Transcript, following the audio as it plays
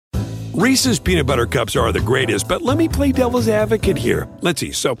Reese's peanut butter cups are the greatest, but let me play devil's advocate here. Let's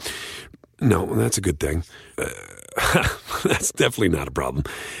see. So, no, that's a good thing. That's definitely not a problem.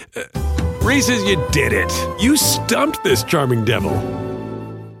 Reese's, you did it. You stumped this charming devil.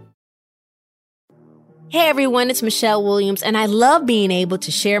 Hey everyone, it's Michelle Williams, and I love being able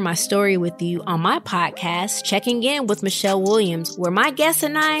to share my story with you on my podcast, Checking In with Michelle Williams, where my guests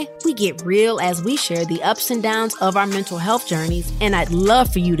and I, we get real as we share the ups and downs of our mental health journeys, and I'd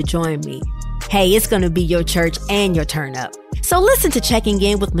love for you to join me. Hey, it's going to be your church and your turn up. So listen to Checking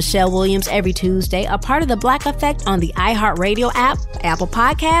In with Michelle Williams every Tuesday, a part of the Black Effect on the iHeartRadio app, Apple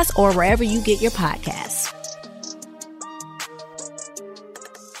Podcasts, or wherever you get your podcasts.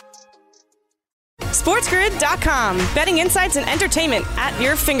 SportsGrid.com. Betting insights and entertainment at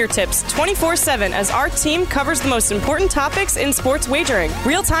your fingertips 24/7 as our team covers the most important topics in sports wagering.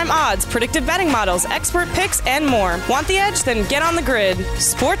 Real-time odds, predictive betting models, expert picks, and more. Want the edge? Then get on the grid.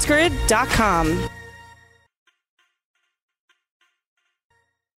 SportsGrid.com.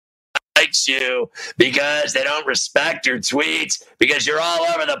 Likes you because they don't respect your tweets because you're all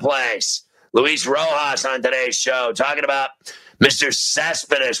over the place. Luis Rojas on today's show talking about Mr.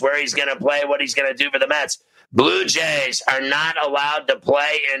 Cespedes, where he's going to play, what he's going to do for the Mets. Blue Jays are not allowed to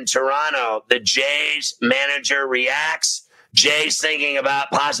play in Toronto. The Jays manager reacts. Jays thinking about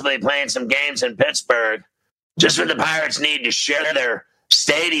possibly playing some games in Pittsburgh. Just when the Pirates need to share their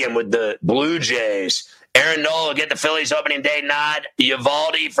stadium with the Blue Jays. Aaron Nola will get the Phillies opening day nod.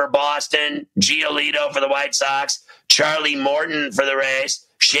 Eovaldi for Boston. Giolito for the White Sox. Charlie Morton for the Rays.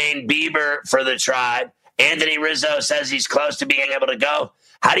 Shane Bieber for the Tribe. Anthony Rizzo says he's close to being able to go.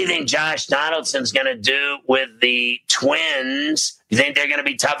 How do you think Josh Donaldson's going to do with the Twins? You think they're going to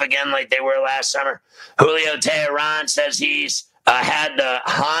be tough again like they were last summer? Julio Teheran says he's had the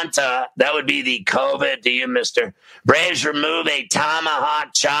Hanta. That would be the COVID to you, mister. Braves remove a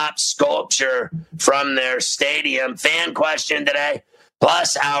tomahawk chop sculpture from their stadium. Fan question today.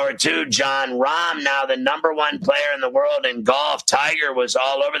 Plus, hour two, John Rahm, now the number one player in the world in golf. Tiger was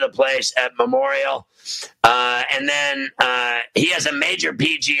all over the place at Memorial. And then he has a major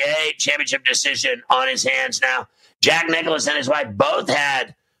PGA championship decision on his hands now. Jack Nicklaus and his wife both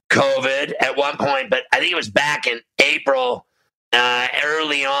had COVID at one point, but I think it was back in April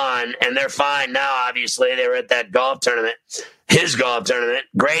early on, and they're fine now, obviously. They were at that golf tournament, his golf tournament.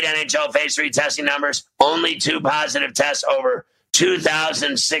 Great NHL Phase 3 testing numbers. Only 2 positive tests over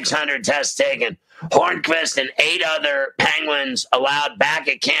 2,600 tests taken. Hornqvist and 8 other Penguins allowed back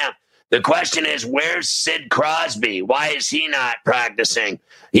at camp. The question is, where's Sid Crosby? Why is he not practicing?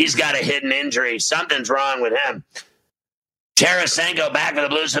 He's got a hidden injury. Something's wrong with him. Tarasenko back for the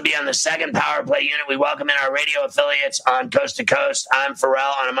Blues will be on the second power play unit. We welcome in our radio affiliates on Coast to Coast. I'm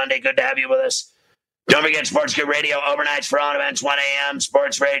Pharrell on a Monday. Good to have you with us. Don't forget Sports Grid Radio, overnights for all events, 1 a.m.,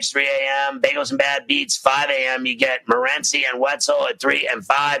 Sports Rage, 3 a.m., Bagels and Bad Beats, 5 a.m. You get Morency and Wetzel at 3 and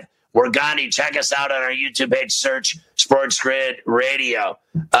 5. We're Gandhi. Check us out on our YouTube page. Search Sports Grid Radio.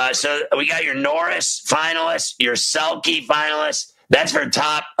 So we got your Norris finalists, your Selke finalists. That's for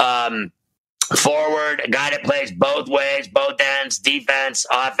top forward, a guy that plays both ways, both ends, defense,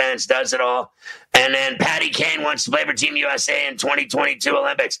 offense, does it all. And then Patty Kane wants to play for Team USA in 2022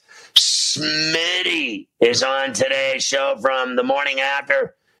 Olympics. Smitty is on today's show from the morning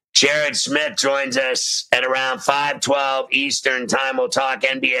after. Jared Smith joins us at around 5:12 Eastern time. We'll talk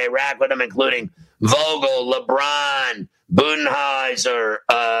NBA rack with him, including Vogel, LeBron, Budenholzer.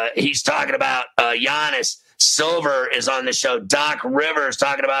 He's talking about Giannis. Silver is on the show. Doc Rivers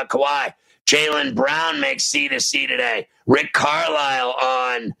talking about Kawhi. Jaylen Brown makes C2C today. Rick Carlisle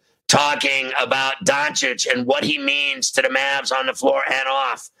on talking about Doncic and what he means to the Mavs on the floor and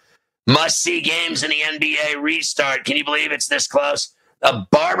off. Must-see games in the NBA restart. Can you believe it's this close? A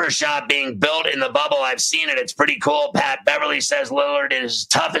barbershop being built in the bubble. I've seen it. It's pretty cool. Pat Beverly says Lillard is his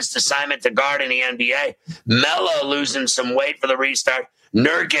toughest assignment to guard in the NBA. Melo losing some weight for the restart.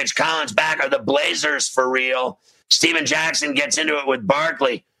 Nurkic, Collins back. Are the Blazers for real? Steven Jackson gets into it with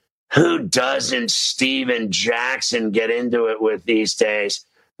Barkley. Who doesn't Steven Jackson get into it with these days?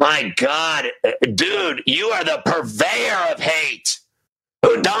 My God, dude, you are the purveyor of hate.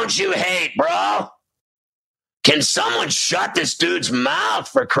 Who don't you hate, bro? Can someone shut this dude's mouth,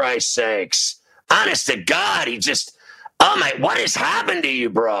 for Christ's sakes? Honest to God, what has happened to you,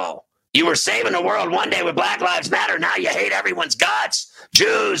 bro? You were saving the world one day with Black Lives Matter. Now you hate everyone's guts.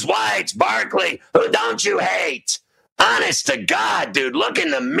 Jews, whites, Barkley. Who don't you hate? Honest to God, dude, look in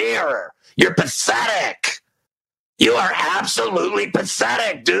the mirror. You're pathetic. You are absolutely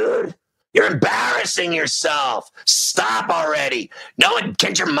pathetic, dude. You're embarrassing yourself. Stop already. No one,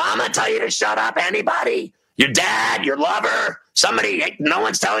 can your mama tell you to shut up? Anybody? Your dad, your lover, somebody, no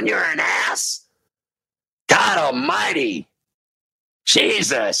one's telling you you're an ass? God almighty.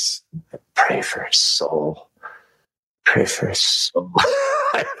 Jesus. Pray for his soul. Pray for his soul.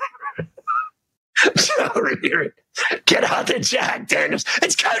 Joe Ranieri, get out the Jack Daniels.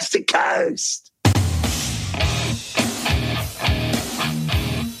 It's coast to coast.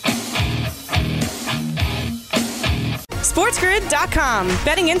 SportsGrid.com.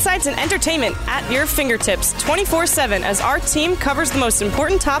 Betting insights and entertainment at your fingertips 24/7 as our team covers the most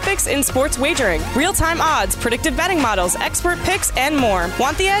important topics in sports wagering. Real-time odds, predictive betting models, expert picks, and more.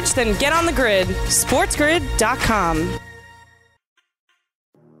 Want the edge? Then get on the grid. SportsGrid.com.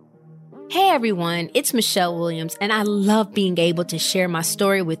 Hey everyone, it's Michelle Williams, and I love being able to share my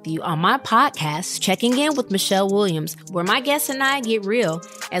story with you on my podcast, Checking In with Michelle Williams, where my guests and I get real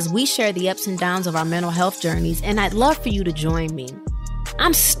as we share the ups and downs of our mental health journeys, and I'd love for you to join me.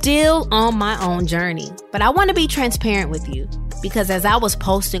 I'm still on my own journey, but I want to be transparent with you because as I was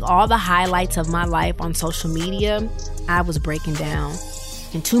posting all the highlights of my life on social media, I was breaking down.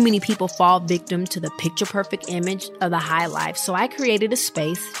 And too many people fall victim to the picture-perfect image of the high life, so I created a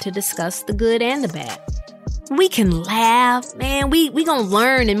space to discuss the good and the bad. We can laugh, man, we gonna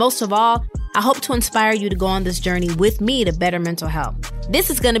learn, and most of all, I hope to inspire you to go on this journey with me to better mental health. This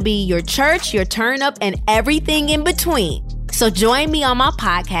is gonna be your church, your turn-up, and everything in between. So join me on my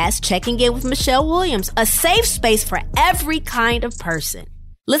podcast, Checking In with Michelle Williams, a safe space for every kind of person.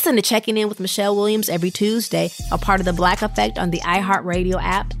 Listen to Checking In with Michelle Williams every Tuesday, a part of the Black Effect on the iHeartRadio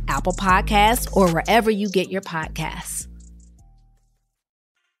app, Apple Podcasts, or wherever you get your podcasts.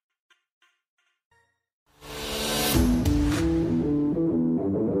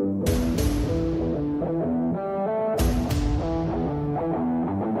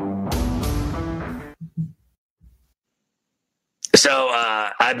 So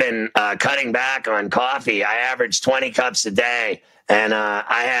I've been cutting back on coffee. I average 20 cups a day, and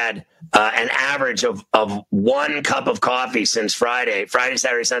I had an average of 1 cup of coffee since Friday,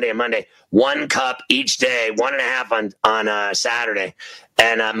 Saturday, Sunday, and Monday. 1 cup each day, 1.5 on Saturday.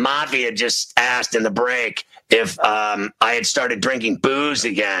 And Mafi had just asked in the break if I had started drinking booze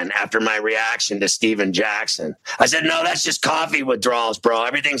again after my reaction to Steven Jackson. I said, no, that's just coffee withdrawals, bro.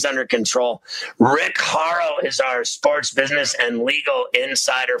 Everything's under control. Rick Haro is our sports business and legal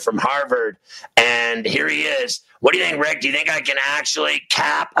insider from Harvard. And here he is. What do you think, Rick? Do you think I can actually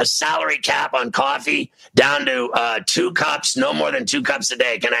cap a salary cap on coffee down to 2 cups, no more than 2 cups a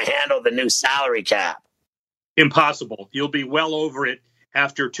day? Can I handle the new salary cap? Impossible. You'll be well over it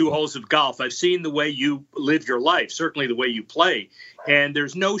after 2 holes of golf. I've seen the way you live your life, certainly the way you play, and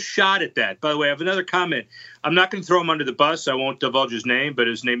there's no shot at that. By the way, I have another comment. I'm not going to throw him under the bus. I won't divulge his name, but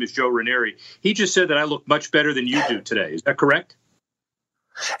his name is Joe Ranieri. He just said that I look much better than you do today. Is that correct?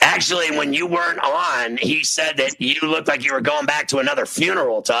 Actually, when you weren't on, he said that you looked like you were going back to another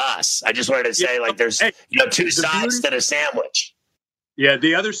funeral to us. I just wanted to say, there's 2 sides to the sandwich. Yeah,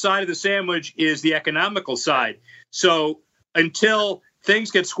 the other side of the sandwich is the economical side. So until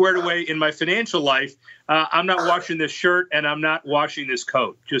things get squared away in my financial life, I'm not washing this shirt and I'm not washing this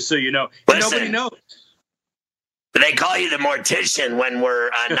coat, just so you know. Listen, nobody knows. They call you the mortician when we're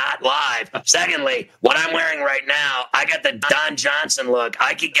not live. Secondly, what I'm wearing right now, I got the Don Johnson look.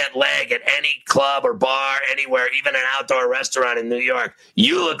 I could get leg at any club or bar, anywhere, even an outdoor restaurant in New York.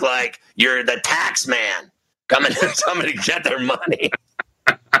 You look like you're the tax man coming to somebody to get their money.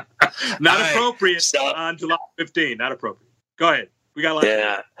 Not appropriate on July 15. Not appropriate. Go ahead. We got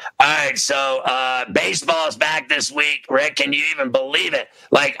yeah. All right. So baseball's back this week. Rick, can you even believe it?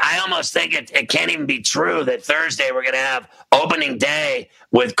 I almost think it can't even be true that Thursday we're going to have opening day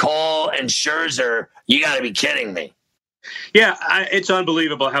with Cole and Scherzer. You got to be kidding me. Yeah, it's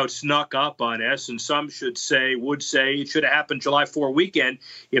unbelievable how it snuck up on us. And some would say it should have happened July 4 weekend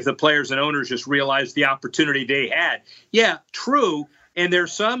if the players and owners just realized the opportunity they had. Yeah, true. And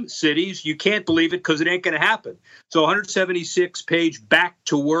there's some cities you can't believe it because it ain't going to happen. So 176-page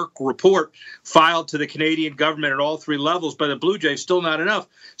back-to-work report filed to the Canadian government at all 3 levels by the Blue Jays, still not enough.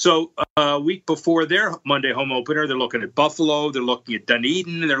 So a week before their Monday home opener, they're looking at Buffalo, they're looking at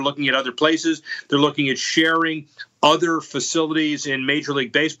Dunedin, they're looking at other places. They're looking at sharing other facilities in Major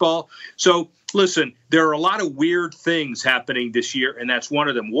League Baseball. So listen, there are a lot of weird things happening this year, and that's one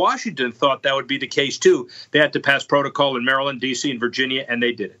of them. Washington thought that would be the case, too. They had to pass protocol in Maryland, D.C., and Virginia, and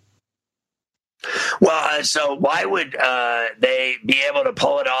they did it. Well, so why would they be able to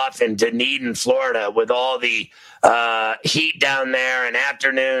pull it off in Dunedin, Florida, with all the heat down there and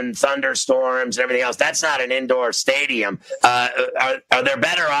afternoon thunderstorms and everything else? That's not an indoor stadium. Are there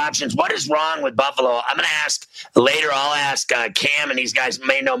better options? What is wrong with Buffalo? I'm going to ask later. I'll ask Cam, and these guys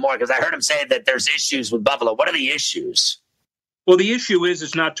may know more because I heard him say that there's issues with Buffalo. What are the issues? Well, the issue is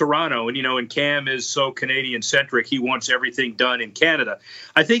it's not Toronto. And Cam is so Canadian-centric. He wants everything done in Canada.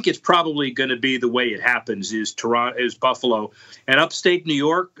 I think it's probably going to be the way it happens is Buffalo. And upstate New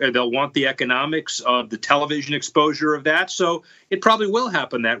York, they'll want the economics of the television exposure of that. So it probably will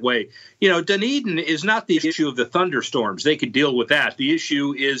happen that way. Dunedin is not the issue of the thunderstorms. They could deal with that. The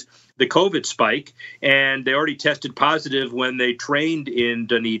issue is the COVID spike, and they already tested positive when they trained in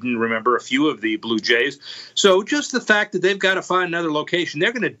Dunedin, remember, a few of the Blue Jays. So just the fact that they've got to find another location,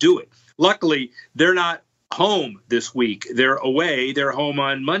 they're going to do it. Luckily, they're not home this week. They're away. They're home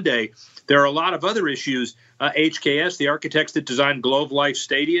on Monday. There are a lot of other issues. HKS, the architects that designed Globe Life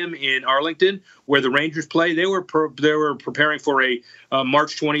Stadium in Arlington, where the Rangers play, they were preparing for a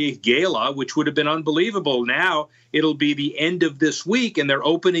March 28th gala, which would have been unbelievable. Now it'll be the end of this week, and they're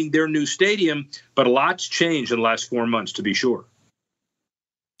opening their new stadium. But a lot's changed in the last 4 months, to be sure.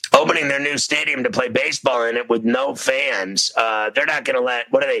 Opening their new stadium to play baseball in it with no fans. They're not going to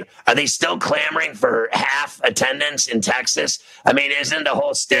what are they still clamoring for half attendance in Texas? I mean, isn't the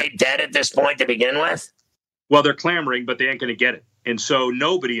whole state dead at this point to begin with? Well, they're clamoring, but they ain't going to get it. And so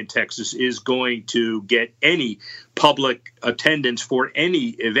nobody in Texas is going to get any public attendance for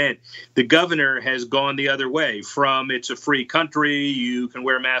any event. The governor has gone the other way from it's a free country, you can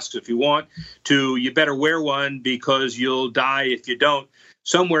wear masks if you want, to you better wear one because you'll die if you don't.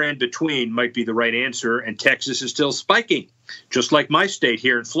 Somewhere in between might be the right answer, and Texas is still spiking. Just like my state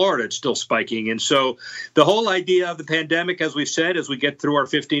here in Florida, it's still spiking. And so the whole idea of the pandemic, as we said, as we get through our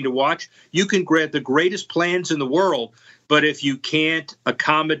 15 to watch, you can grant the greatest plans in the world, but if you can't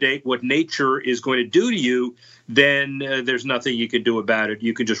accommodate what nature is going to do to you, then there's nothing you can do about it.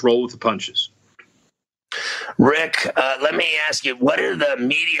 You can just roll with the punches. Rick, let me ask you, what are the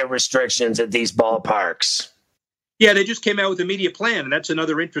media restrictions at these ballparks? Yeah, they just came out with a media plan, and that's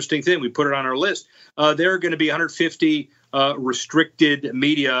another interesting thing. We put it on our list. There are going to be 150 restricted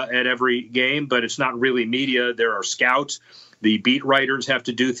media at every game, but it's not really media. There are scouts. The beat writers have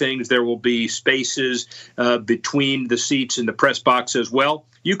to do things. There will be spaces between the seats in the press box as well.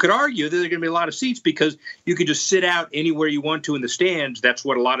 You could argue that there are going to be a lot of seats because you can just sit out anywhere you want to in the stands. That's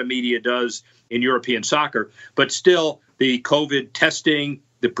what a lot of media does in European soccer. But still, the COVID testing,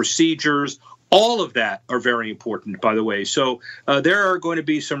 the procedures, all of that are very important, by the way. So there are going to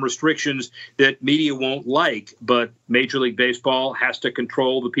be some restrictions that media won't like, but Major League Baseball has to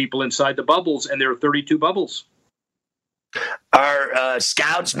control the people inside the bubbles, and there are 32 bubbles. Are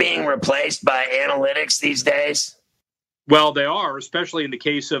scouts being replaced by analytics these days? Well, they are, especially in the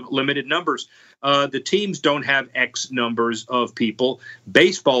case of limited numbers. The teams don't have X numbers of people.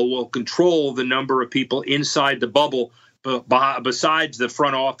 Baseball will control the number of people inside the bubble, besides the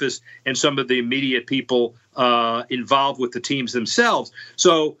front office and some of the immediate people involved with the teams themselves.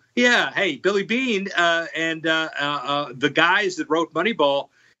 So, yeah, hey, Billy Beane and the guys that wrote Moneyball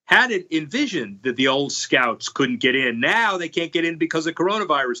had it envisioned that the old scouts couldn't get in. Now they can't get in because of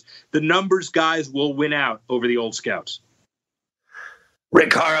coronavirus. The numbers guys will win out over the old scouts.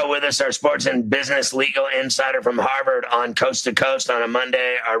 Rick Horrow with us, our sports and business legal insider from Harvard on Coast to Coast on a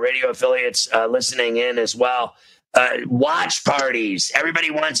Monday. Our radio affiliates listening in as well. Watch parties.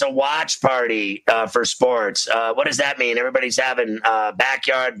 Everybody wants a watch party for sports. What does that mean? Everybody's having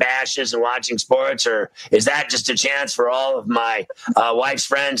backyard bashes and watching sports, or is that just a chance for all of my wife's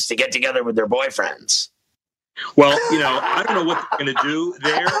friends to get together with their boyfriends? Well, I don't know what they're going to do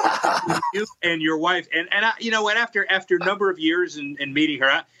there, you and your wife. And after a number of years and meeting her,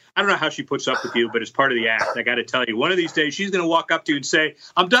 I don't know how she puts up with you, but it's part of the act. I got to tell you, one of these days she's going to walk up to you and say,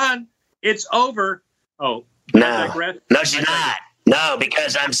 "I'm done. It's over." Oh. No, she's not. No,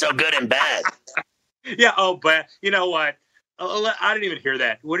 because I'm so good in bed. Yeah. Oh, but you know what? I didn't even hear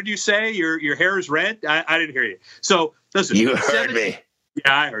that. What did you say? Your hair is red? I didn't hear you. So listen. You heard me.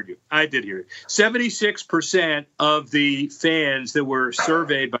 Yeah, I heard you. I did hear it. 76% of the fans that were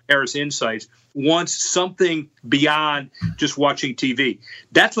surveyed by Harris Insights wants something beyond just watching TV.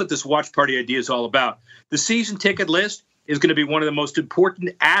 That's what this watch party idea is all about. The season ticket list is going to be one of the most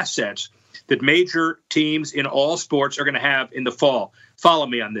important assets that major teams in all sports are going to have in the fall. Follow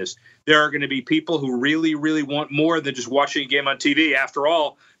me on this. There are going to be people who really, really want more than just watching a game on TV. After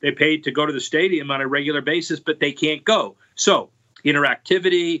all, they paid to go to the stadium on a regular basis, but they can't go. So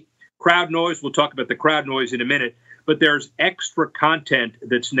interactivity, crowd noise. We'll talk about the crowd noise in a minute, but there's extra content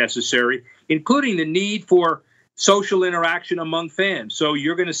that's necessary. including the need for social interaction among fans. So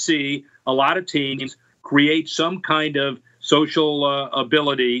you're going to see a lot of teams create some kind of social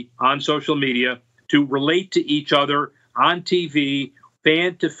ability on social media to relate to each other on TV,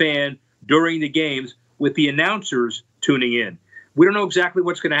 fan to fan, during the games, with the announcers tuning in. We don't know exactly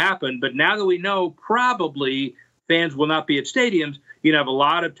what's going to happen, but now that we know probably fans will not be at stadiums, you have a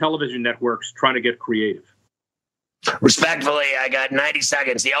lot of television networks trying to get creative. Respectfully, I got 90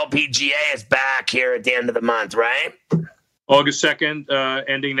 seconds. The LPGA is back here at the end of the month, right? August 2nd,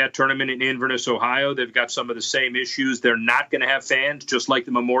 ending that tournament in Inverness, Ohio. They've got some of the same issues. They're not going to have fans, just like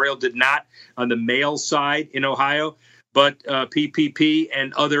the Memorial did not on the male side in Ohio. But PPP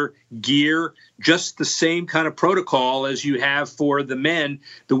and other gear, just the same kind of protocol as you have for the men.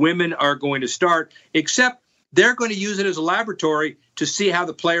 The women are going to start, except they're going to use it as a laboratory to see how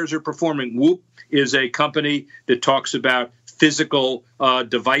the players are performing. Whoop is a company that talks about physical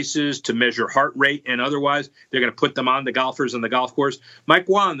devices to measure heart rate and otherwise. They're going to put them on the golfers on the golf course. Mike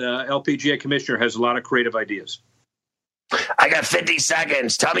Wan, the LPGA commissioner, has a lot of creative ideas. I got 50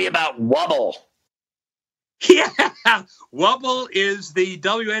 seconds. Tell me about Wubble. Yeah, Wubble is the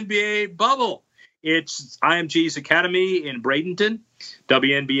WNBA bubble. It's IMG's Academy in Bradenton.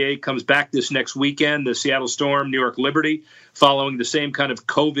 WNBA comes back this next weekend, the Seattle Storm, New York Liberty, following the same kind of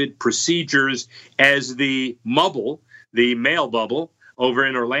COVID procedures as the Mubble, the male bubble, over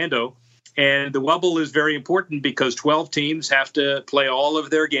in Orlando. And the Wubble is very important because 12 teams have to play all of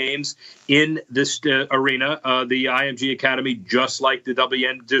their games in this arena, the IMG Academy, just like the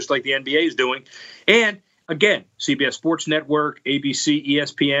NBA is doing. And again, CBS Sports Network, ABC,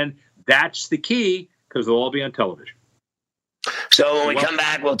 ESPN, that's the key because they'll all be on television. So when we come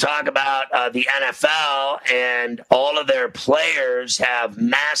back, we'll talk about the NFL, and all of their players have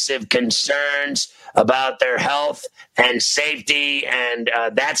massive concerns about their health and safety, and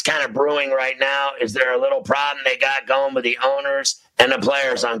that's kind of brewing right now. Is there a little problem they got going with the owners and the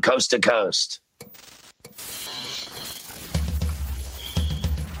players on coast to coast?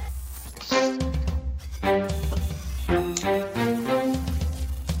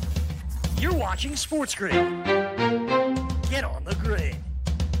 You're watching Sports Grid. Get on the grid.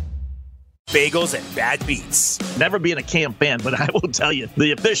 Bagels and bad beats. Never being a Cam fan, but I will tell you,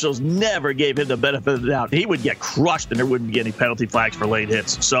 the officials never gave him the benefit of the doubt. He would get crushed and there wouldn't be any penalty flags for late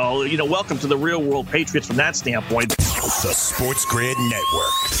hits. So, welcome to the real world Patriots from that standpoint. The Sports Grid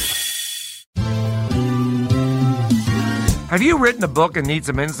Network. Have you written a book and need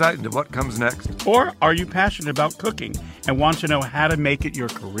some insight into what comes next? Or are you passionate about cooking and want to know how to make it your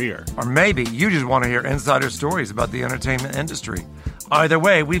career? Or maybe you just want to hear insider stories about the entertainment industry. Either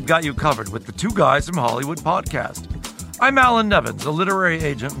way, we've got you covered with the Two Guys from Hollywood podcast. I'm Alan Nevins, a literary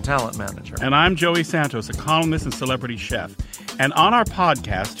agent and talent manager. And I'm Joey Santos, a columnist and celebrity chef. And on our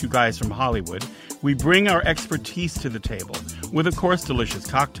podcast, Two Guys from Hollywood, we bring our expertise to the table with, of course, delicious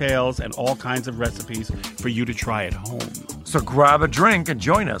cocktails and all kinds of recipes for you to try at home. So grab a drink and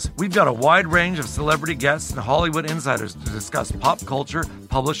join us. We've got a wide range of celebrity guests and Hollywood insiders to discuss pop culture,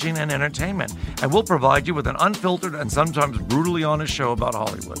 publishing, and entertainment. And we'll provide you with an unfiltered and sometimes brutally honest show about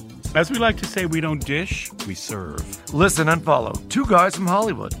Hollywood. As we like to say, we don't dish, we serve. Listen and follow Two Guys from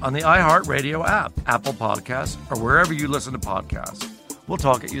Hollywood on the iHeartRadio app, Apple Podcasts, or wherever you listen to podcasts. We'll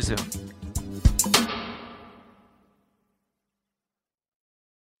talk at you soon.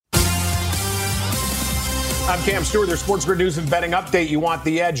 I'm Cam Stewart. There's Sports Grid News and Betting Update. You want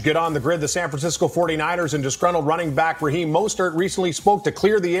the edge? Get on the grid. The San Francisco 49ers and disgruntled running back Raheem Mostert recently spoke to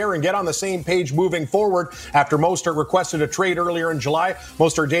clear the air and get on the same page moving forward after Mostert requested a trade earlier in July.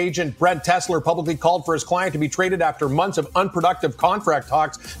 Mostert's agent Brent Tessler publicly called for his client to be traded after months of unproductive contract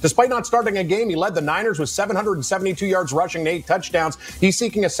talks. Despite not starting a game, he led the Niners with 772 yards rushing and 8 touchdowns. He's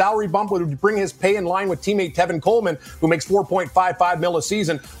seeking a salary bump which would bring his pay in line with teammate Tevin Coleman, who makes $4.55 million a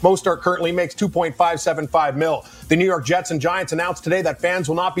season. Mostert currently makes $2.575 million. The New York Jets and Giants announced today that fans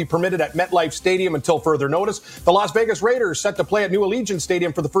will not be permitted at MetLife Stadium until further notice. The Las Vegas Raiders set to play at New Allegiant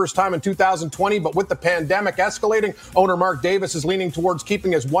Stadium for the first time in 2020, but with the pandemic escalating, owner Mark Davis is leaning towards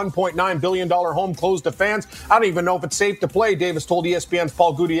keeping his $1.9 billion home closed to fans. I don't even know if it's safe to play, Davis told ESPN's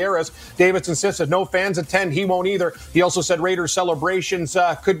Paul Gutierrez. Davis insists if no fans attend, he won't either. He also said Raiders celebrations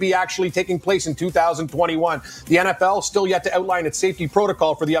could be actually taking place in 2021. The NFL still yet to outline its safety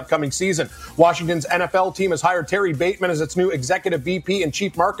protocol for the upcoming season. Washington's NFL team has hired Terry Bateman as its new executive VP and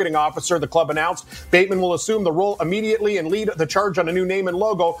chief marketing officer, the club announced. Bateman will assume the role immediately and lead the charge on a new name and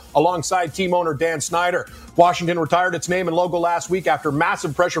logo alongside team owner Dan Snyder. Washington retired its name and logo last week after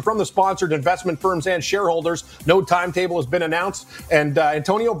massive pressure from the sponsored investment firms and shareholders. No timetable has been announced. And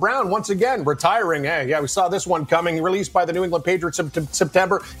Antonio Brown, once again, retiring. Hey, yeah, we saw this one coming. Released by the New England Patriots in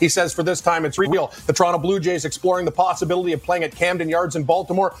September. He says for this time it's real. The Toronto Blue Jays exploring the possibility of playing at Camden Yards in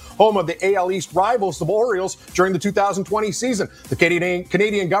Baltimore, home of the AL East rivals, the Orioles, during the 2020 season. The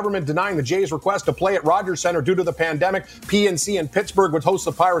Canadian government denying the Jays' request to play at Rogers Center due to the pandemic. PNC and Pittsburgh would host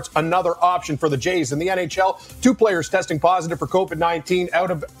the Pirates, another option for the Jays. In the NHL, 2 players testing positive for COVID-19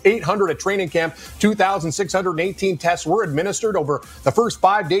 out of 800 at training camp. 2,618 tests were administered over the first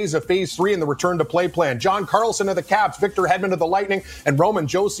 5 days of Phase 3 in the return-to-play plan. John Carlson of the Caps, Victor Hedman of the Lightning, and Roman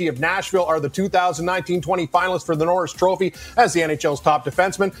Josi of Nashville are the 2019-20 finalists for the Norris Trophy as the NHL's top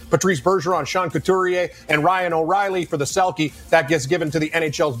defenseman. Patrice Bergeron, Sean Couturier, and Ryan O'Reilly for the Selke. That gets given to the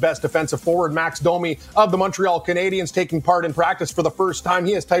NHL's best defensive forward, Max Domi of the Montreal Canadiens, taking part in practice for the first time.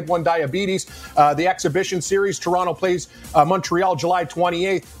 He has type 1 diabetes. The exhibition series, Toronto plays Montreal July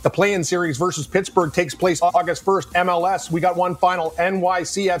 28th. The play-in series versus Pittsburgh takes place August 1st. MLS, we got one final.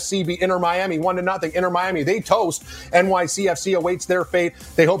 NYCFC beat Inter Miami 1-0. Inter Miami, they toast. NYCFC awaits their fate.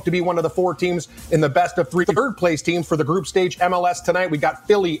 They hope to be one of the 4 teams in the best of 3 third-place teams for the group stage. MLS tonight, we got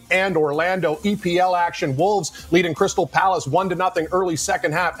Philly and Orlando. EPL action, Wolves leading Crystal Palace 1-0 early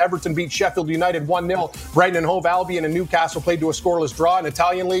second half. Everton beat Sheffield United 1-0. Brighton and Hove Albion and Newcastle played to a scoreless draw. In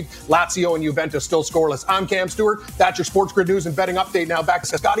Italian League, Lazio and Juventus still scoreless. I'm Cam Stewart. That's your Sports Grid news and betting update. Now back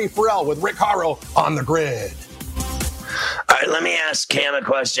to Scotty Farrell with Rick Haro on the Grid. All right, let me ask Cam a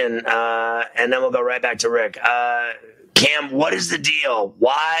question, and then we'll go right back to Rick. Cam, what is the deal?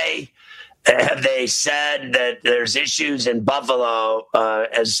 Why have they said that there's issues in Buffalo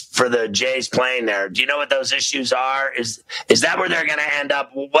as for the Jays playing there? Do you know what those issues are? Is that where they're going to end up?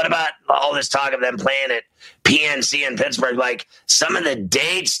 What about all this talk of them playing at PNC in Pittsburgh? Like, some of the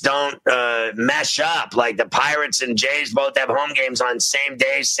dates don't mesh up. Like, the Pirates and Jays both have home games on same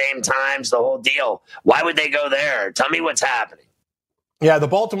days, same times, the whole deal. Why would they go there? Tell me what's happening. Yeah, the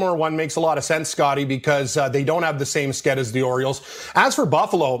Baltimore one makes a lot of sense, Scotty, because they don't have the same schedule as the Orioles. As for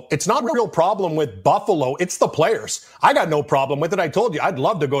Buffalo, it's not a real problem with Buffalo. It's the players. I got no problem with it. I told you, I'd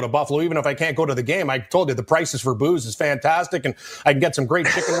love to go to Buffalo, even if I can't go to the game. I told you the prices for booze is fantastic, and I can get some great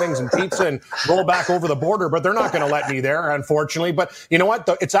chicken wings and pizza and roll back over the border, but they're not going to let me there, unfortunately. But you know what?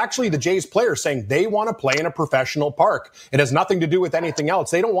 It's actually the Jays players saying they want to play in a professional park. It has nothing to do with anything else.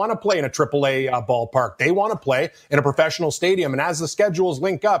 They don't want to play in a AAA ballpark. They want to play in a professional stadium, and as the schedules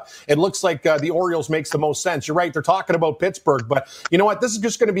link up, it looks like the Orioles makes the most sense. You're right; they're talking about Pittsburgh, but you know what? This is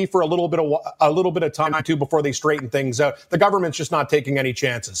just going to be for a little bit of time too before they straighten things out. The government's just not taking any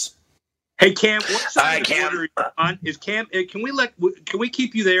chances. Hey Cam, what side of the border are you on? Is Cam? Can we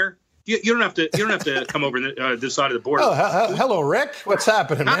keep you there? You don't have to come over this side of the border. Oh, hello, Rick. What's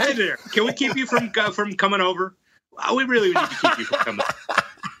happening, man? Hi there. Can we keep you from coming over? We really need to keep you from coming.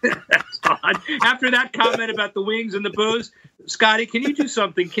 After that comment about the wings and the booze, Scotty, can you do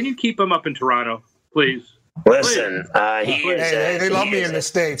something? Can you keep him up in Toronto, please? Listen, they love me in the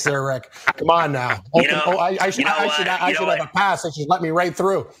States there, Rick. Come on now. I should have a pass. They should let me right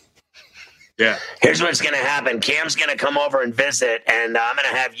through. Yeah. Here's what's going to happen. Cam's going to come over and visit, and I'm going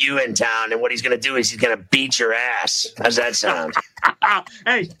to have you in town. And what he's going to do is he's going to beat your ass. How's that sound?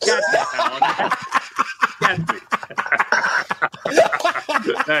 Hey,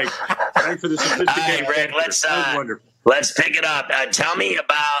 thanks for the sophisticated. All right, Rick, let's pick it up. Tell me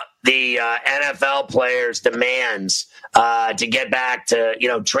about the NFL players' demands to get back to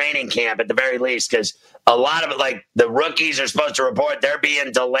training camp at the very least, because a lot of it, like the rookies are supposed to report, they're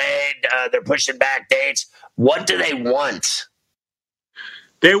being delayed. They're pushing back dates. What do they want?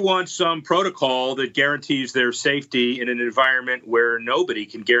 They want some protocol that guarantees their safety in an environment where nobody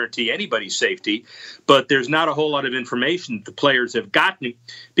can guarantee anybody's safety. But there's not a whole lot of information that the players have gotten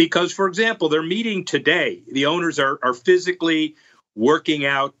because, for example, they're meeting today. The owners are physically working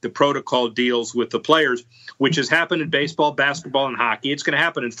out the protocol deals with the players, which has happened in baseball, basketball, and hockey. It's going to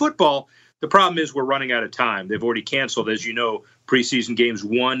happen in football. The problem is we're running out of time. They've already canceled, as you know, preseason games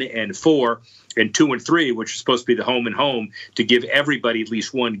 1 and 4 and 2 and 3, which is supposed to be the home and home, to give everybody at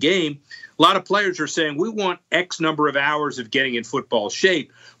least one game. A lot of players are saying we want X number of hours of getting in football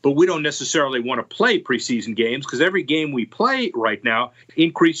shape, but we don't necessarily want to play preseason games because every game we play right now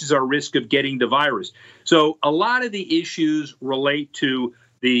increases our risk of getting the virus. So a lot of the issues relate to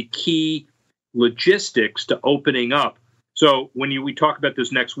the key logistics to opening up. So when we talk about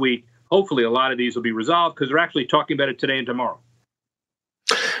this next week, hopefully a lot of these will be resolved because they're actually talking about it today and tomorrow.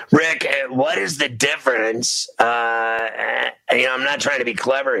 Rick, what is the difference? I'm not trying to be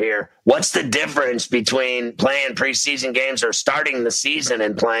clever here. What's the difference between playing preseason games or starting the season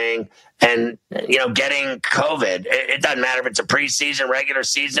and playing and, getting COVID? It doesn't matter if it's a preseason, regular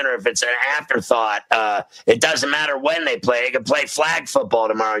season, or if it's an afterthought. It doesn't matter when they play. They could play flag football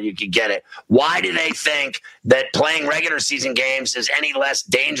tomorrow. You could get it. Why do they think that playing regular season games is any less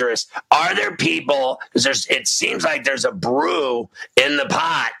dangerous? Are there people, because it seems like there's a brew in the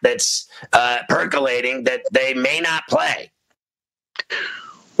pot that's percolating that they may not play?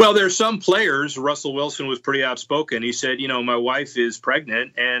 Well, there's some players. Russell Wilson was pretty outspoken. He said, my wife is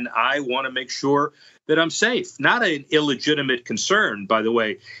pregnant and I want to make sure that I'm safe. Not an illegitimate concern, by the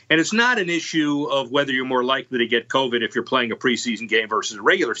way. And it's not an issue of whether you're more likely to get COVID if you're playing a preseason game versus a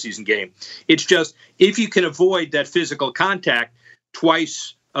regular season game. It's just if you can avoid that physical contact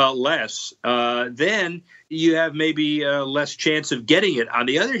twice less, then you have maybe less chance of getting it. On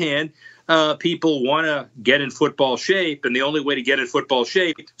the other hand, people want to get in football shape, and the only way to get in football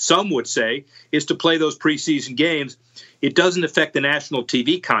shape, some would say, is to play those preseason games. It doesn't affect the national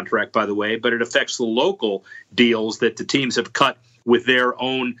TV contract, by the way, but it affects the local deals that the teams have cut with their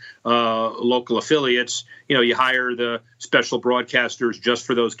own local affiliates. You hire the special broadcasters just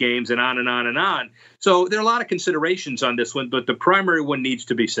for those games and on and on and on. So there are a lot of considerations on this one, but the primary one needs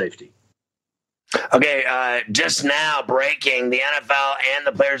to be safety. Okay, just now breaking, the NFL and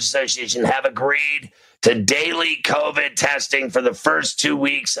the Players Association have agreed to daily COVID testing for the first 2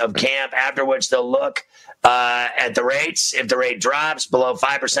 weeks of camp, after which they'll look at the rates. If the rate drops below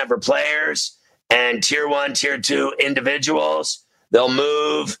 5% for players and Tier 1, Tier 2 individuals, they'll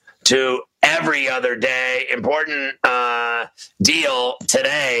move to every other day. Important deal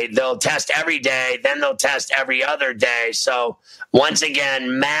today. They'll test every day, then they'll test every other day. So once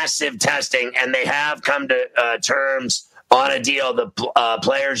again, massive testing, and they have come to terms on a deal, the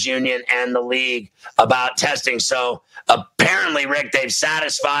players union and the league, about testing. So apparently, Rick, they've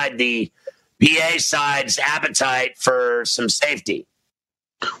satisfied the PA side's appetite for some safety.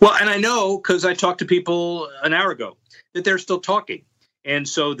 Well, and I know because I talked to people an hour ago that they're still talking. And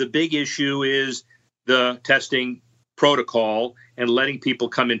so the big issue is the testing protocol and letting people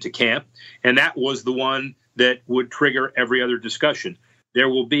come into camp. And that was the one that would trigger every other discussion. There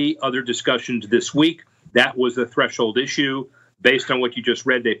will be other discussions this week. That was the threshold issue. Based on what you just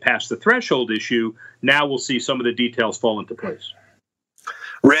read, they passed the threshold issue. Now we'll see some of the details fall into place.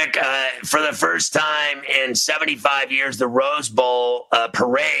 Rick, for the first time in 75 years, the Rose Bowl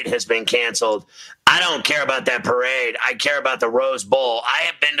parade has been canceled. I don't care about that parade. I care about the Rose Bowl. I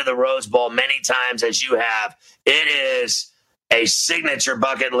have been to the Rose Bowl many times, as you have. It is a signature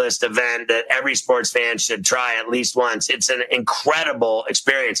bucket list event that every sports fan should try at least once. It's an incredible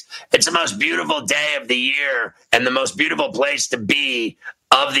experience. It's the most beautiful day of the year, and the most beautiful place to be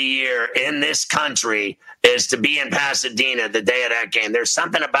of the year in this country is to be in Pasadena the day of that game. There's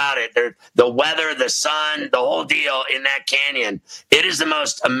something about it. The weather, the sun, the whole deal in that canyon. It is the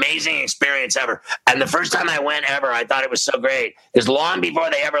most amazing experience ever. And the first time I went ever, I thought it was so great. Because long before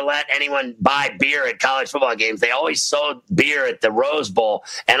they ever let anyone buy beer at college football games, they always sold beer at the Rose Bowl.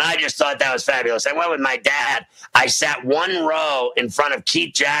 And I just thought that was fabulous. I went with my dad. I sat one row in front of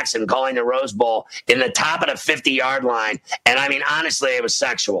Keith Jackson calling the Rose Bowl in the top of the 50-yard line. And I mean, honestly, it was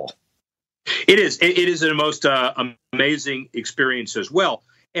sexual. It is. It is the most amazing experience as well.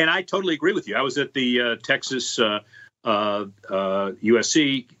 And I totally agree with you. I was at the Texas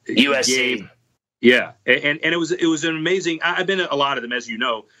USC game. Yeah. And it was an amazing. I've been at a lot of them, as you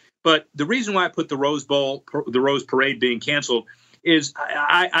know. But the reason why I put the Rose Bowl, the Rose Parade being canceled is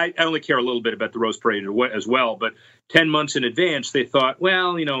I only care a little bit about the Rose Parade as well. But 10 months in advance, they thought,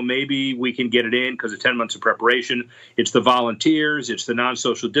 well, maybe we can get it in because of 10 months of preparation. It's the volunteers. It's the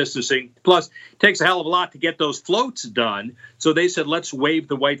non-social distancing. Plus, it takes a hell of a lot to get those floats done. So they said, let's wave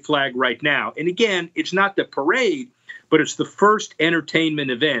the white flag right now. And again, it's not the parade, but it's the first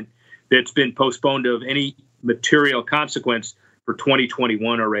entertainment event that's been postponed of any material consequence for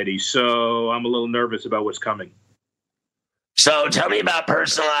 2021 already. So I'm a little nervous about what's coming. So tell me about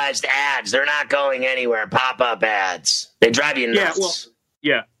personalized ads. They're not going anywhere. Pop-up ads. They drive you nuts.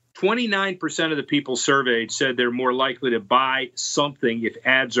 29% of the people surveyed said they're more likely to buy something if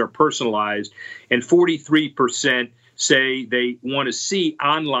ads are personalized, and 43% say they want to see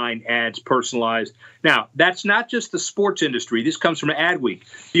online ads personalized. Now, that's not just the sports industry. This comes from Adweek.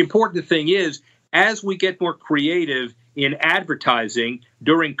 The important thing is, as we get more creative in advertising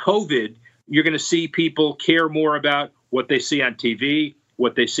during COVID, you're going to see people care more about what they see on TV,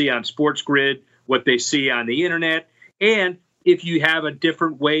 what they see on Sports Grid, what they see on the internet. And if you have a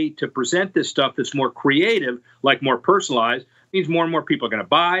different way to present this stuff that's more creative, like more personalized, means more and more people are going to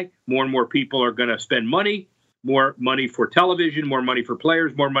buy, more and more people are going to spend money. more money for television, more money for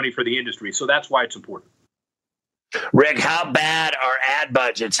players, more money for the industry. So that's why it's important. Rick, how bad are ad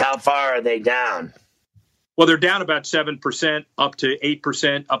budgets? How far are they down? Well, they're down about 7%, up to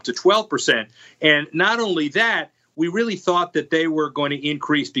 8%, up to 12%. And not only that, we really thought that they were going to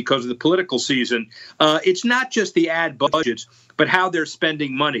increase because of the political season. It's not just the ad budgets, but how they're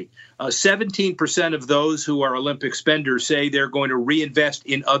spending money. 17% of those who are Olympic spenders say they're going to reinvest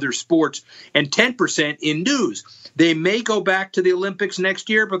in other sports, and 10% in news. They may go back to the Olympics next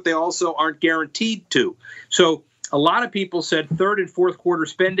year, but they also aren't guaranteed to. So a lot of people said third and fourth quarter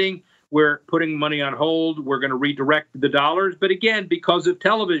spending, we're putting money on hold. We're going to redirect the dollars. But again, because of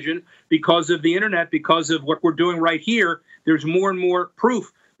television, because of the internet, because of what we're doing right here, there's more and more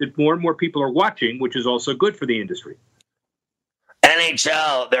proof that more and more people are watching, which is also good for the industry.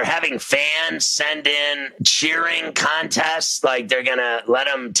 NHL, they're having fans send in cheering contests. Like they're going to let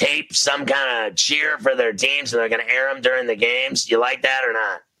them tape some kind of cheer for their teams and they're going to air them during the games. You like that or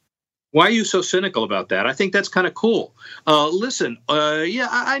not? Why are you so cynical about that? I think that's kind of cool. Listen,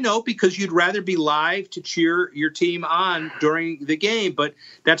 I know, because you'd rather be live to cheer your team on during the game, but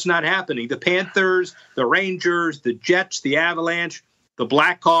that's not happening. The Panthers, the Rangers, the Jets, the Avalanche, the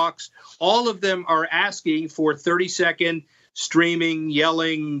Blackhawks, all of them are asking for 30-second streaming,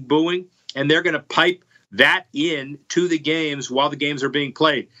 yelling, booing, and they're going to pipe that in to the games while the games are being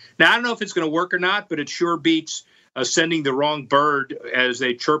played. Now, I don't know if it's going to work or not, but it sure beats sending the wrong bird as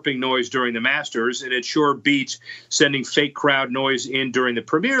a chirping noise during the Masters, and it sure beats sending fake crowd noise in during the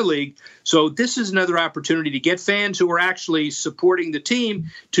Premier League. So this is another opportunity to get fans who are actually supporting the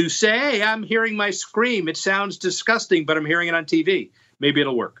team to say, hey, I'm hearing my scream. It sounds disgusting, but I'm hearing it on TV. Maybe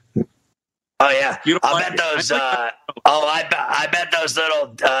it'll work. Oh, yeah. I'll bet those I bet those little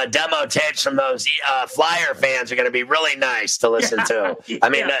demo tapes from those Flyer fans are going to be really nice to listen to. I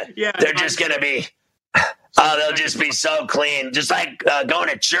mean, they're just going to be they'll just be so clean, just like going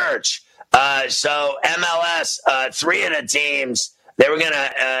to church. So MLS, 3 of the teams, they were going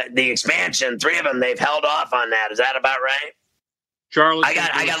to the expansion. 3 of them, they've held off on that. Is that about right? Charlotte,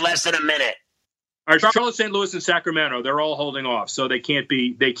 I got less than a minute. All right, Charlotte, St. Louis, and Sacramento, they're all holding off, so they can't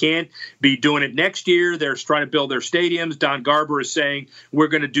be doing it next year. They're trying to build their stadiums. Don Garber is saying we're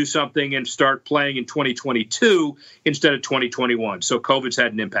going to do something and start playing in 2022 instead of 2021. So COVID's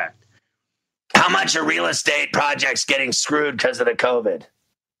had an impact. How much are real estate projects getting screwed because of the COVID?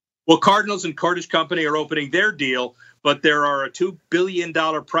 Well, Cardinals and Kurdish Company are opening their deal, but there are a $2 billion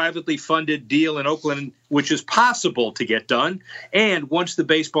privately funded deal in Oakland, which is possible to get done. And once the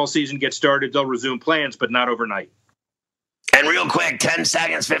baseball season gets started, they'll resume plans, but not overnight. And real quick, 10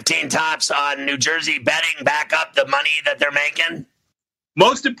 seconds, 15 tops on New Jersey betting back up the money that they're making.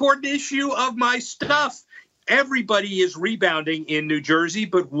 Most important issue of my stuff. Everybody is rebounding in New Jersey,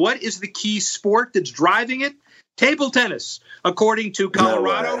 but what is the key sport that's driving it? Table tennis. According to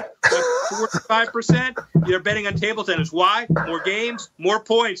Colorado, 45%, they're betting on table tennis. Why? More games, more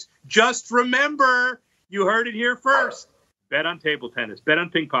points. Just remember, you heard it here first. Bet on table tennis. Bet on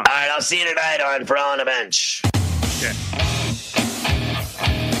ping pong. All right, I'll see you tonight on For On the Bench. Okay.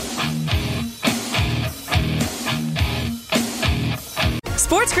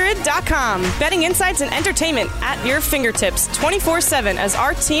 SportsGrid.com. Betting insights and entertainment at your fingertips 24/7 as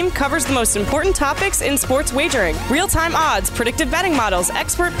our team covers the most important topics in sports wagering. Real-time odds, predictive betting models,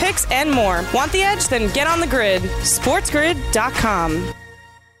 expert picks, and more. Want the edge? Then get on the grid. SportsGrid.com.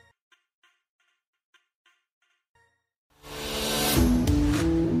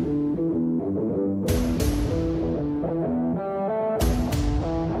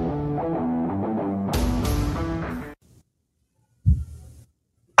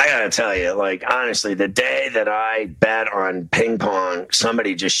 I gotta tell you, like, honestly, the day that I bet on ping pong,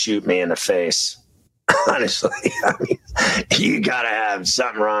 somebody just shoot me in the face. Honestly, I mean, you gotta have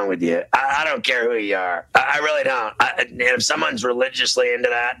something wrong with you. I don't care who you are. I really don't. If someone's religiously into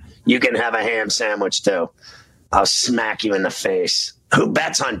that, you can have a ham sandwich too. I'll smack you in the face. Who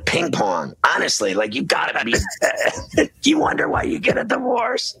bets on ping pong? Honestly, like, you gotta be. You wonder why you get a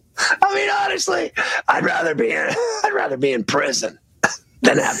divorce. I mean, honestly, I'd rather be in prison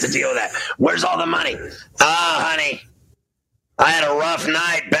than have to deal with that. Where's all the money? Honey, I had a rough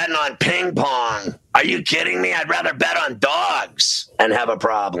night betting on ping pong. Are you kidding me? I'd rather bet on dogs and have a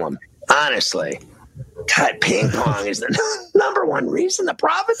problem. Honestly. God, ping pong is the number one reason the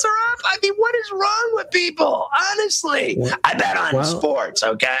profits are up. I mean, what is wrong with people? Honestly. I bet on sports,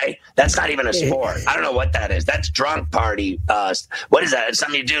 okay? That's not even a sport. I don't know what that is. That's drunk party. What is that? It's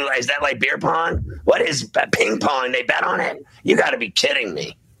something you do? Is that like beer pong? What is ping pong? They bet on it? You got to be kidding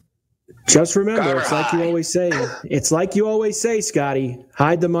me. Just remember, it's like you always say. It's like you always say, Scotty,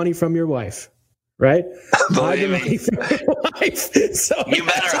 hide the money from your wife. right? Hide the money from your wife. So you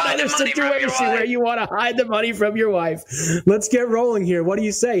better hide the money from your wife. Where you want to hide the money from your wife. Let's get rolling here. What do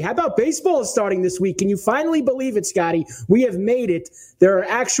you say? How about baseball is starting this week? Can you finally believe it, Scotty? We have made it. There are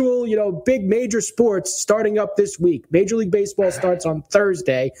actual, big major sports starting up this week. Major League Baseball starts on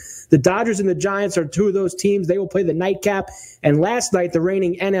Thursday. The Dodgers and the Giants are two of those teams. They will play the nightcap. And last night, the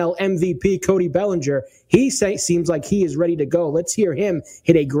reigning NL MVP, Cody Bellinger, seems like he is ready to go. Let's hear him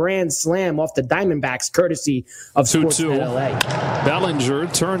hit a grand slam off the Diamondbacks, courtesy of Sportsnet LA. Bellinger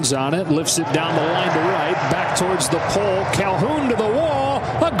turns on it, lifts it down the line to right, back towards the pole. Calhoun to the wall,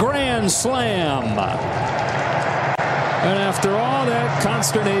 a grand slam. And after all that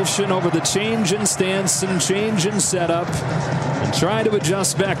consternation over the change in stance and change in setup and trying to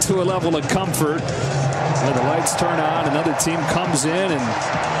adjust back to a level of comfort, when the lights turn on, another team comes in and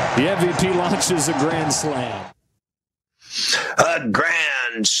the MVP launches a grand slam. A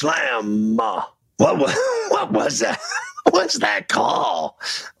grand slam. What was that? What's that call?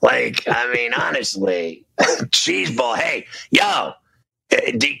 Honestly, cheese ball. Hey, yo,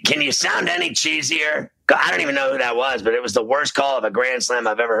 can you sound any cheesier? I don't even know who that was, but it was the worst call of a grand slam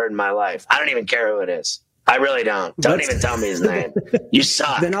I've ever heard in my life. I don't even care who it is. I really don't. Don't even tell me his name. You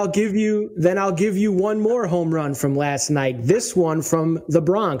suck. Then I'll give you one more home run from last night. This one from the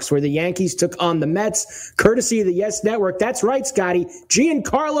Bronx, where the Yankees took on the Mets, courtesy of the Yes Network. That's right, Scotty.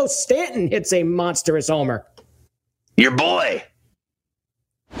 Giancarlo Stanton hits a monstrous homer. Your boy.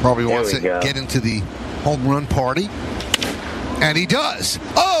 Probably wants to get into the home run party. And he does.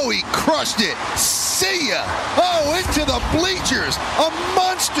 Oh, he crushed it. See ya. Oh, into the bleachers. A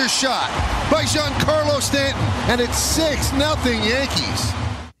monster shot by Giancarlo Stanton. And it's 6-0 Yankees.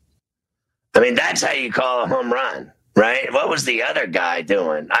 That's how you call a home run, right? What was the other guy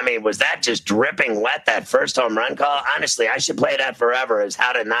doing? Was that just dripping wet, that first home run call? Honestly, I should play that forever as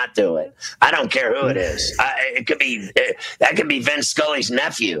how to not do it. I don't care who it is. That could be Vince Scully's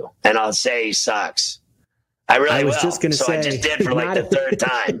nephew, and I'll say he sucks. I was just going to say, I just did for the third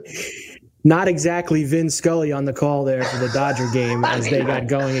time. Not exactly Vin Scully on the call there for the Dodger game as they got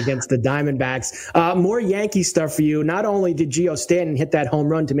going against the Diamondbacks. More Yankee stuff for you. Not only did Gio Stanton hit that home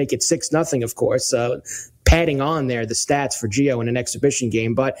run to make it 6-0, of course, padding on there the stats for Gio in an exhibition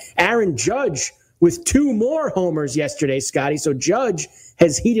game, but Aaron Judge with 2 more homers yesterday, Scotty. So Judge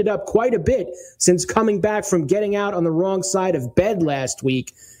has heated up quite a bit since coming back from getting out on the wrong side of bed last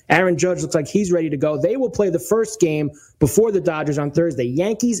week. Aaron Judge looks like he's ready to go. They will play the first game before the Dodgers on Thursday.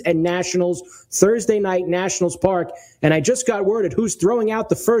 Yankees and Nationals, Thursday night, Nationals Park. And I just got word at who's throwing out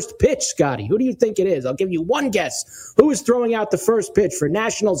the first pitch, Scotty. Who do you think it is? I'll give you one guess. Who is throwing out the first pitch for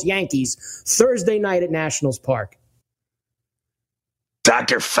Nationals-Yankees Thursday night at Nationals Park?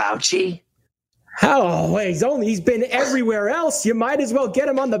 Dr. Fauci? Oh, he's been everywhere else. You might as well get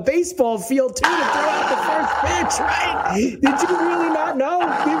him on the baseball field, too, to throw out the first pitch, right? Did you really not know?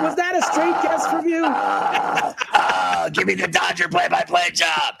 Was that a straight guess from you? Give me the Dodger play-by-play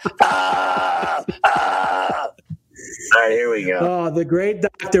job. All right, here we go. Oh, the great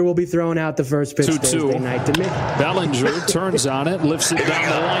doctor will be throwing out the first pitch Thursday night. Bellinger turns on it, lifts it down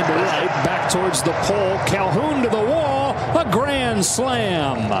the line to right, back towards the pole. Calhoun to the wall, a grand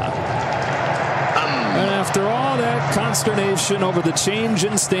slam. And after all that consternation over the change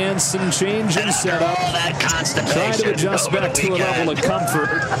in stance and change in setup, trying to adjust back to a level of comfort,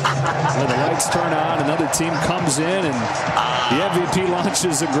 when the lights turn on, another team comes in, and the MVP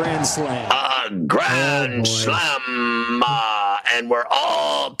launches a grand slam. A grand slam, and we're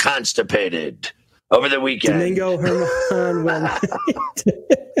all constipated over the weekend.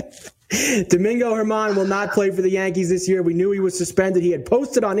 Domingo Germán will not play for the Yankees this year. We knew he was suspended. He had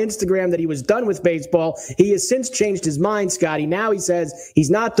posted on Instagram that he was done with baseball. He has since changed his mind, Scotty. Now he says he's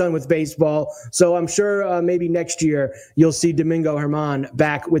not done with baseball. So I'm sure maybe next year you'll see Domingo Germán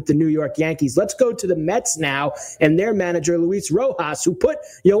back with the New York Yankees. Let's go to the Mets now and their manager, Luis Rojas, who put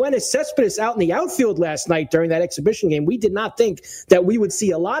Yoenis Cespedes out in the outfield last night during that exhibition game. We did not think that we would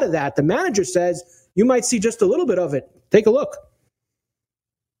see a lot of that. The manager says you might see just a little bit of it. Take a look.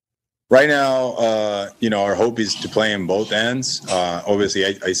 Right now, our hope is to play in both ends. Obviously,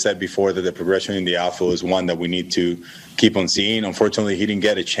 I said before that the progression in the outfield is one that we need to keep on seeing. Unfortunately, he didn't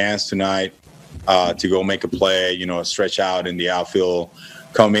get a chance tonight to go make a play, stretch out in the outfield,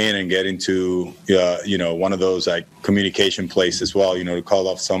 come in and get into, one of those like communication plays as well, to call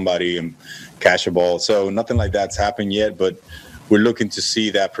off somebody and catch a ball. So nothing like that's happened yet, but we're looking to see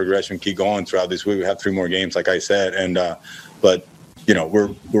that progression keep going throughout this week. We have 3 more games, like I said, and but.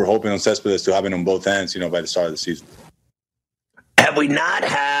 We're hoping on Cespedes to have it on both ends, by the start of the season. Have we not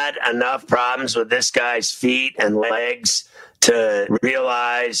had enough problems with this guy's feet and legs to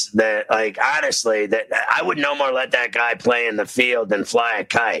realize that, like, honestly, that I would no more let that guy play in the field than fly a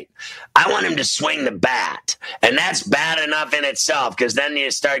kite. I want him to swing the bat. And that's bad enough in itself, because then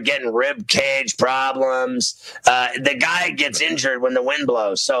you start getting rib cage problems. The guy gets injured when the wind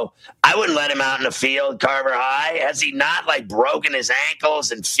blows. So I wouldn't let him out in the field, Carver High. Has he not, like, broken his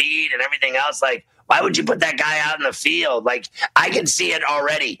ankles and feet and everything else? Like, why would you put that guy out in the field? Like, I can see it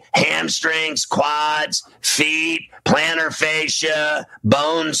already. Hamstrings, quads, feet, plantar fascia,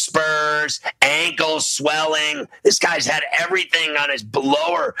 bone spurs, ankles swelling. This guy's had everything on his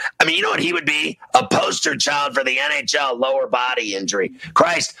lower. I mean, you know what he would be? A poster child for the NHL lower body injury.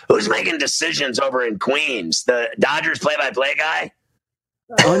 Christ, who's making decisions over in Queens? The Dodgers play-by-play guy?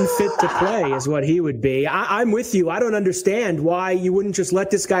 Unfit to play is what he would be. I'm with you. I don't understand why you wouldn't just let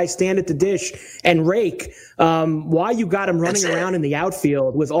this guy stand at the dish and rake. Why you got him running around in the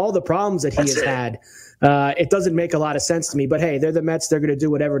outfield with all the problems that he has had. It doesn't make a lot of sense to me. But, hey, they're the Mets. They're going to do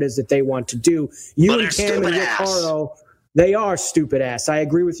whatever it is that they want to do. You and Cam and Rick Haro, they are stupid ass. I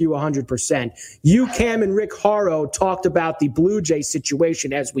agree with you 100%. You, Cam, and Rick Haro talked about the Blue Jay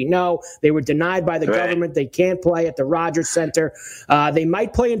situation. As we know, they were denied by the government. They can't play at the Rogers Center. They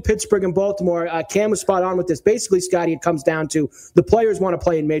might play in Pittsburgh and Baltimore. Cam was spot on with this. Basically, Scotty, it comes down to the players want to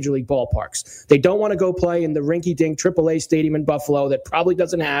play in major league ballparks. They don't want to go play in the rinky-dink AAA stadium in Buffalo that probably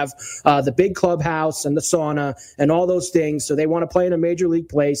doesn't have the big clubhouse and the sauna and all those things. So they want to play in a major league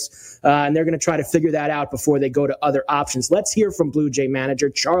place, and they're going to try to figure that out before they go to other options. Let's hear from Blue Jay manager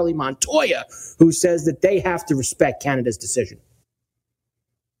Charlie Montoya, who says that they have to respect Canada's decision.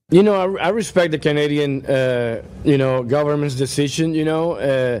 You know, I respect the Canadian, government's decision.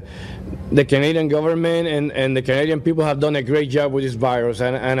 The Canadian government and the Canadian people have done a great job with this virus,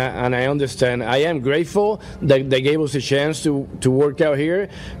 and I understand. I am grateful that they gave us a chance to work out here,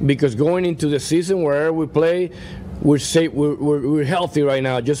 because going into the season, wherever we play, we're safe, we're healthy right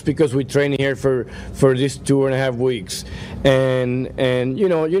now, just because we train here for this 2.5 weeks, and you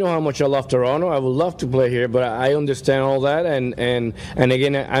know how much I love Toronto. I would love to play here, but I understand all that, and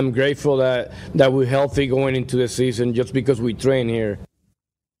again, I'm grateful that we're healthy going into the season, just because we train here.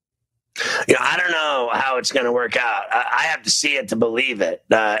 I don't know how it's going to work out. I have to see it to believe it,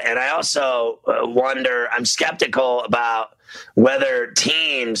 and I also wonder. I'm skeptical about whether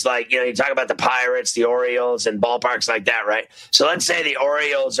teams like, you talk about the Pirates, the Orioles, and ballparks like that, right? So let's say the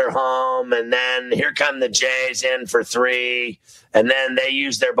Orioles are home, and then here come the Jays in for 3, and then they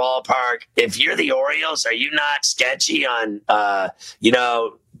use their ballpark. If you're the Orioles, are you not sketchy on,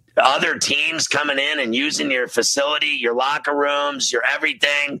 other teams coming in and using your facility, your locker rooms, your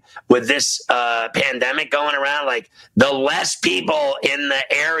everything with this pandemic going around? Like, the less people in the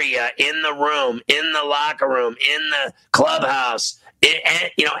area, in the room, in the locker room, in the clubhouse,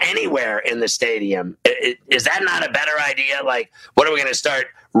 anywhere in the stadium. Is that not a better idea? Like, what are we going to start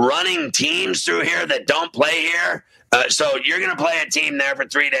running teams through here that don't play here? So you're going to play a team there for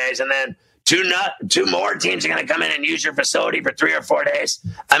 3 days, and then two more teams are going to come in and use your facility for 3 or 4 days.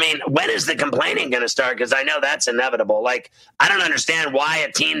 I mean, when is the complaining going to start? Because I know that's inevitable. Like, I don't understand why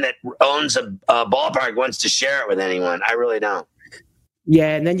a team that owns a ballpark wants to share it with anyone. I really don't.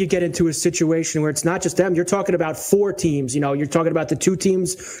 Yeah, and then you get into a situation where it's not just them. You're talking about 4 teams. You're talking about the 2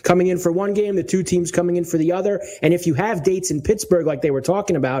 teams coming in for one game, the 2 teams coming in for the other. And if you have dates in Pittsburgh like they were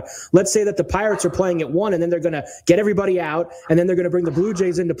talking about, let's say that the Pirates are playing at 1, and then they're going to get everybody out, and then they're going to bring the Blue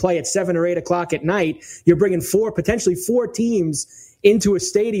Jays in to play at 7 or 8 o'clock at night. You're bringing potentially 4 teams into a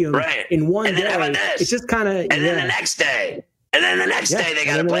stadium in one day. It's just kind of... And then the next day... And then the next day they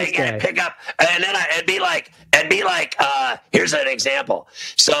got to play again and pick up. And then it'd be like, here's an example.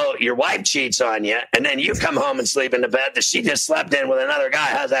 So your wife cheats on you, and then you come home and sleep in the bed that she just slept in with another guy.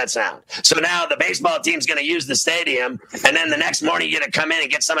 How's that sound? So now the baseball team's going to use the stadium, and then the next morning you're going to come in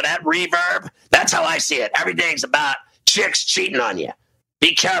and get some of that reverb. That's how I see it. Everything's about chicks cheating on you.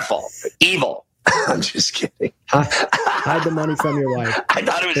 Be careful. Evil. I'm just kidding. Hide the money from your wife. I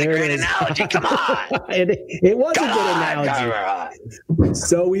thought it was a great analogy. Come on. It was a good analogy.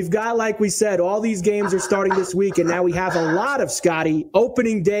 So we've got, like we said, all these games are starting this week, and now we have a lot of, Scotty,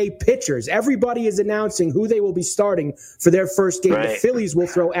 opening day pitchers. Everybody is announcing who they will be starting for their first game. The Phillies will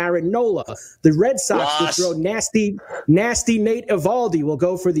throw Aaron Nola. The Red Sox will throw nasty Nate Eovaldi will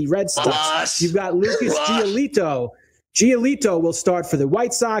go for the Red Sox. You've got Lucas Giolito. Giolito will start for the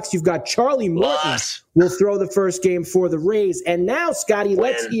White Sox. You've got Charlie Morton will throw the first game for the Rays. And now, Scotty,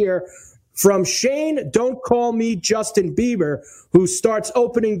 let's hear from Shane, don't call me Justin Bieber, who starts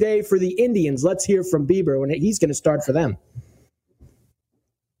opening day for the Indians. Let's hear from Bieber when he's going to start for them.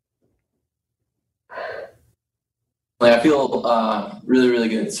 I feel really, really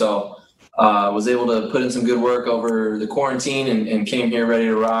good. So was able to put in some good work over the quarantine and came here ready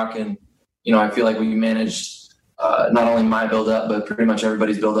to rock. And, I feel like we managed not only my build up, but pretty much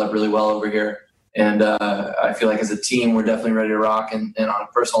everybody's build up really well over here. And I feel like as a team, we're definitely ready to rock. And on a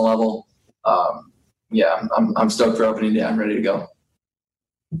personal level, I'm stoked for opening day. I'm ready to go.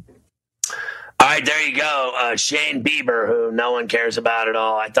 All right, there you go. Shane Bieber, who no one cares about at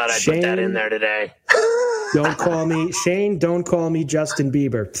all. I thought I'd put that in there today. Don't call me Shane. Don't call me Justin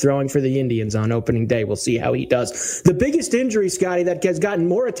Bieber. Throwing for the Indians on opening day. We'll see how he does. The biggest injury, Scotty, that has gotten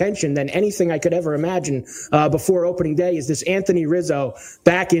more attention than anything I could ever imagine before opening day is this Anthony Rizzo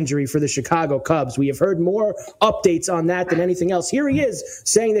back injury for the Chicago Cubs. We have heard more updates on that than anything else. Here he is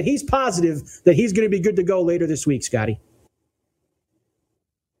saying that he's positive that he's going to be good to go later this week, Scotty.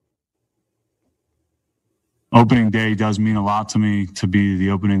 Opening day does mean a lot to me, to be the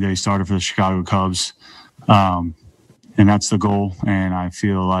opening day starter for the Chicago Cubs. And that's the goal. And I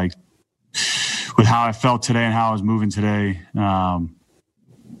feel like with how I felt today and how I was moving today,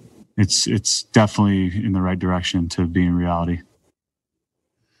 it's definitely in the right direction to be in reality.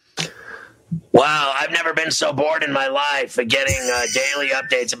 Wow, I've never been so bored in my life getting daily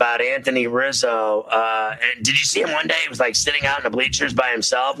updates about Anthony Rizzo. And did you see him one day? He was like sitting out in the bleachers by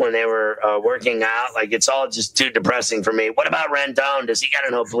himself when they were working out. Like, it's all just too depressing for me. What about Rendon? Does he got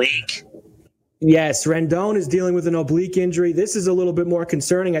an oblique? Yes, Rendon is dealing with an oblique injury. This is a little bit more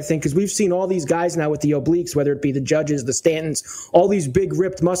concerning, I think, because we've seen all these guys now with the obliques, whether it be the Judges, the Stantons, all these big,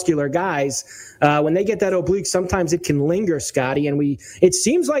 ripped, muscular guys. When they get that oblique, sometimes it can linger, Scotty, and it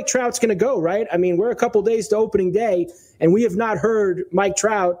seems like Trout's going to go, right? I mean, we're a couple days to opening day, and we have not heard Mike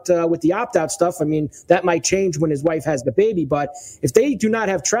Trout with the opt-out stuff. I mean, that might change when his wife has the baby, but if they do not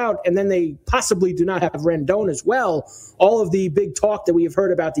have Trout and then they possibly do not have Rendon as well, all of the big talk that we have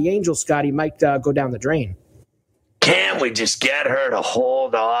heard about the Angels, Scotty, might go down the drain. Can we just get her to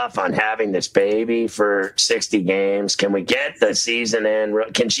hold off on having this baby for 60 games? Can we get the season in?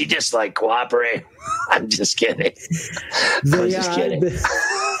 Can she just cooperate? I'm just kidding.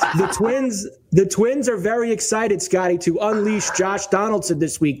 The Twins are very excited, Scotty, to unleash Josh Donaldson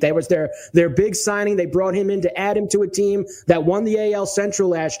this week. That was their big signing. They brought him in to add him to a team that won the AL Central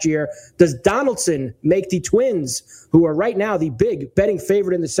last year. Does Donaldson make the Twins, who are right now the big betting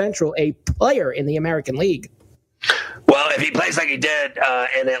favorite in the Central, a player in the American League? Well, if he plays like he did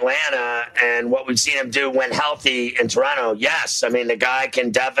in Atlanta and what we've seen him do when healthy in Toronto, yes. I mean, the guy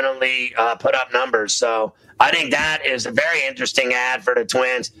can definitely put up numbers. So I think that is a very interesting ad for the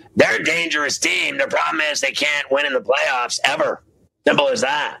Twins. They're a dangerous team. The problem is they can't win in the playoffs ever. Simple as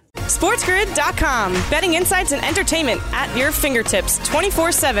that. SportsGrid.com. Betting insights and entertainment at your fingertips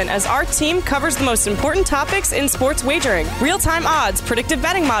 24/7 as our team covers the most important topics in sports wagering. Real-time odds, predictive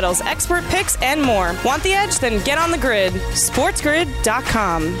betting models, expert picks, and more. Want the edge? Then get on the grid.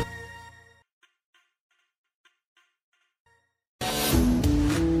 SportsGrid.com.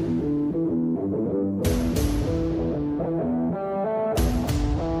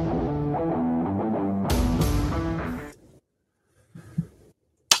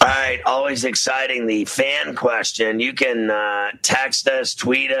 All right, always exciting. The fan question. You can text us,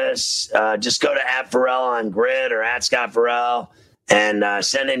 tweet us. Just go to @Ferrall on Grid or @ScottFerrall and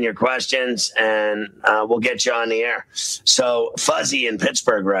send in your questions, and we'll get you on the air. So Fuzzy in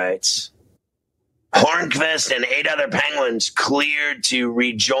Pittsburgh writes, Hornqvist and 8 other Penguins cleared to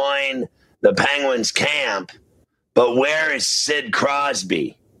rejoin the Penguins camp, but where is Sid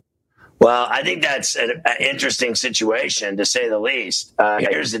Crosby? Well, I think that's an interesting situation, to say the least.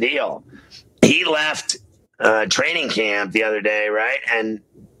 Here's the deal. He left training camp the other day, right? And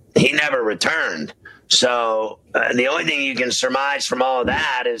he never returned. So the only thing you can surmise from all of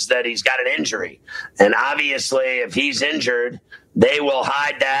that is that he's got an injury. And obviously, if he's injured, they will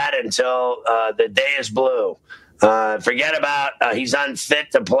hide that until the day is blue. Forget about he's unfit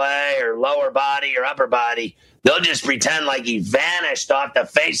to play or lower body or upper body. They'll just pretend like he vanished off the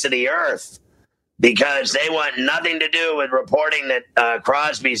face of the earth because they want nothing to do with reporting that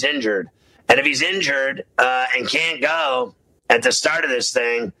Crosby's injured. And if he's injured and can't go at the start of this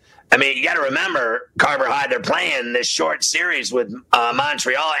thing, I mean, you got to remember, Carver High, they're playing this short series with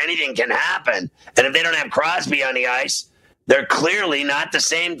Montreal. Anything can happen. And if they don't have Crosby on the ice, they're clearly not the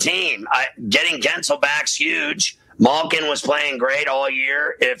same team. Getting Gensel back's huge. Malkin was playing great all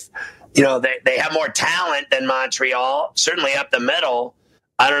year. If they have more talent than Montreal, certainly up the middle.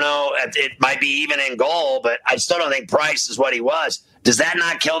 I don't know. It might be even in goal, but I still don't think Price is what he was. Does that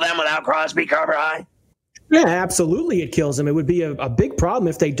not kill them without Crosby, Carver High? Yeah, absolutely it kills him. It would be a big problem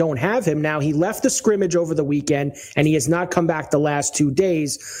if they don't have him. Now, he left the scrimmage over the weekend, and he has not come back the last 2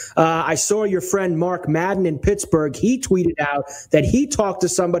 days. I saw your friend Mark Madden in Pittsburgh. He tweeted out that he talked to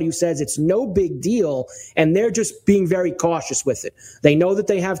somebody who says it's no big deal, and they're just being very cautious with it. They know that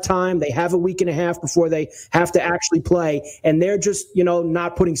they have time. They have a week and a half before they have to actually play, and they're just,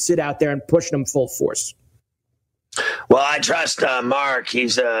 not putting Sid out there and pushing him full force. Well, I trust Mark.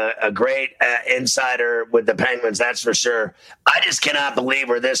 He's a great insider with the Penguins, that's for sure. I just cannot believe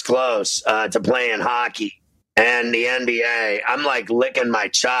we're this close to playing hockey and the NBA. I'm like licking my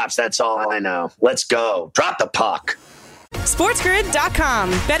chops. That's all I know. Let's go. Drop the puck.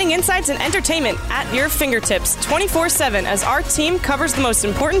 SportsGrid.com. Betting insights and entertainment at your fingertips 24/7 as our team covers the most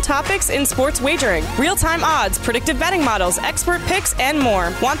important topics in sports wagering. Real-time odds, predictive betting models, expert picks, and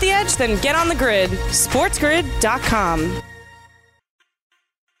more. Want the edge? Then get on the grid. SportsGrid.com.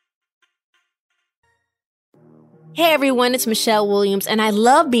 Hey everyone, it's Michelle Williams, and I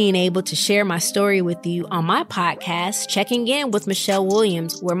love being able to share my story with you on my podcast, Checking In with Michelle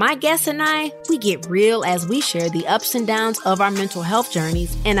Williams, where my guests and I, we get real as we share the ups and downs of our mental health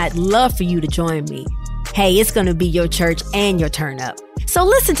journeys, and I'd love for you to join me. Hey, it's going to be your church and your turn up. So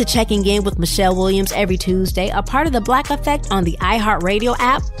listen to Checking In with Michelle Williams every Tuesday, a part of the Black Effect on the iHeartRadio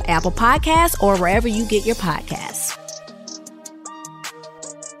app, Apple Podcasts, or wherever you get your podcasts.